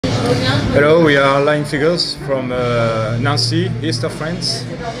Hello, we are Line Figures from Nancy, east of France.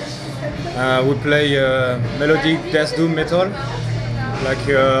 We play melodic death doom metal, like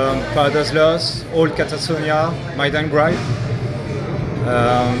Paradise Lost, Old Catatonia, My Dying Bride.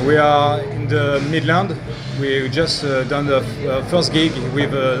 We are in the Midland. We just done the first gig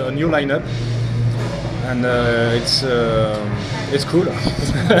with a new lineup, and it's cool.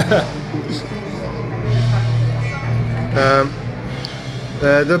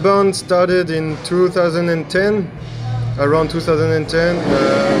 The band started in 2010, around 2010.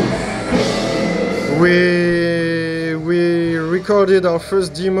 We recorded our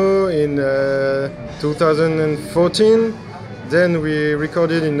first demo in 2014. Then we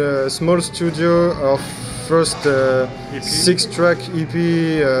recorded in a small studio our first 6-track EP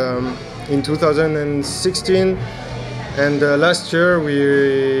in 2016. And last year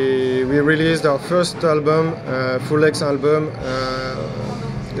we released our first album, full-length album,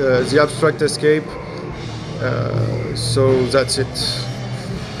 The Abstract Escape. So that's it.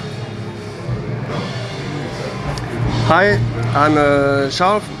 Hi, I'm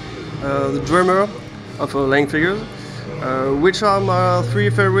Charles, the drummer of Line Figures. Which are my 3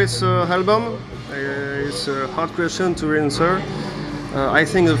 favorite albums? It's a hard question to answer. I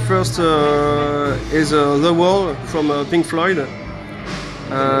think the first is The Wall from Pink Floyd.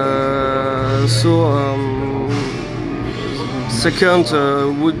 Second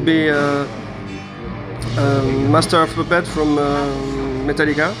would be Master of Puppets from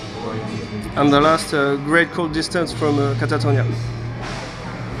Metallica. And the last, Great Cold Distance from Catatonia.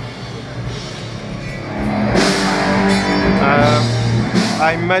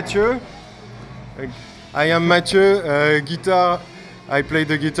 I'm Mathieu. I am Mathieu, guitar. I play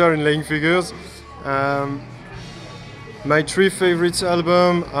the guitar in Line Figures. My 3 favorite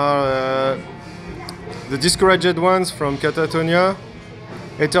albums are the Discouraged Ones from Catatonia,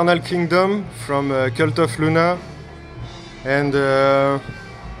 Eternal Kingdom from Cult of Luna, and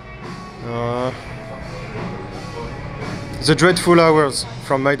The Dreadful Hours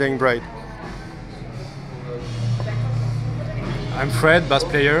from My Dying Bride. I'm Fred, bass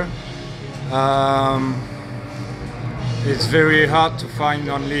player. It's very hard to find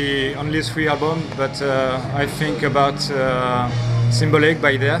only 3 albums, but I think about Symbolic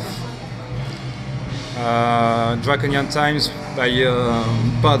by Death, Draconian Times by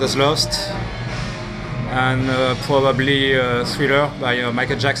Paradise Lost, and probably Thriller by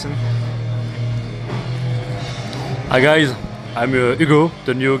Michael Jackson. Hi guys, I'm Hugo,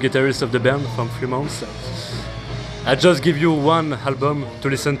 the new guitarist of the band from 3 months. I just give you one album to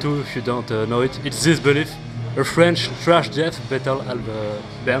listen to if you don't know it. It's Disbelief, a French thrash death metal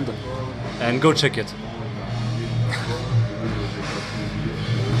band, and go check it.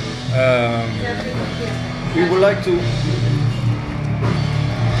 We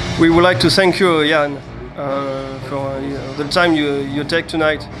would like to thank you, Jan, for the time you take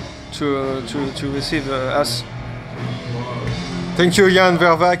tonight to receive us. Thank you, Jan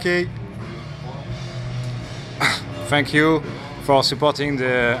Vervaeke. Thank you for supporting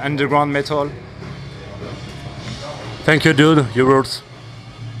the underground metal. Thank you, dude. You rules.